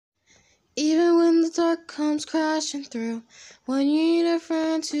Even when the dark comes crashing through, when you need a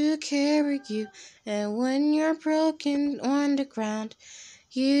friend to carry you, and when you're broken on the ground,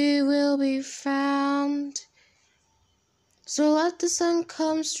 you will be found. So let the sun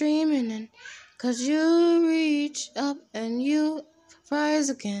come streaming in, 'cause you reach up and you rise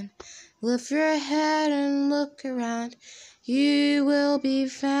again. Lift your head and look around, you will be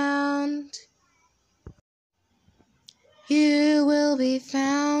found. You will be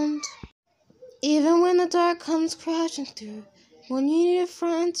found. Even when the dark comes crashing through, when you need a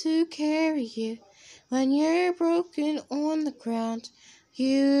friend to carry you, when you're broken on the ground,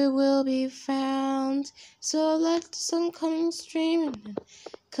 you will be found. So let the sun come streaming in,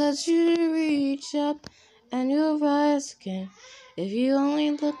 'cause you reach up and you'll rise again. If you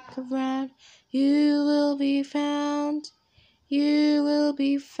only look around, you will be found. You will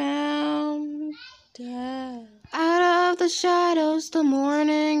be found. Out of the shadows, the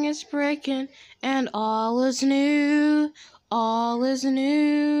morning is breaking, and all is new, all is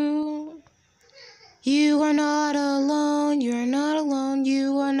new. You are not alone, you're not alone,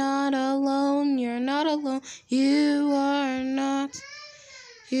 you are not alone, you're not alone, you are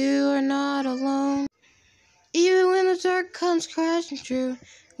not alone. Even when the dark comes crashing through,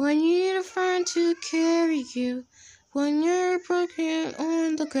 when you need a friend to carry you, when you're broken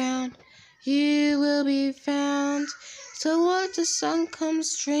on the ground, you will be found. So let the sun come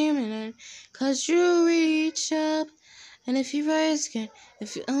streaming in, 'cause you reach up, and if you rise again,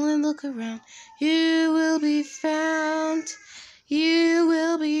 if you only look around, you will be found. You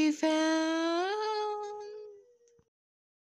will be found.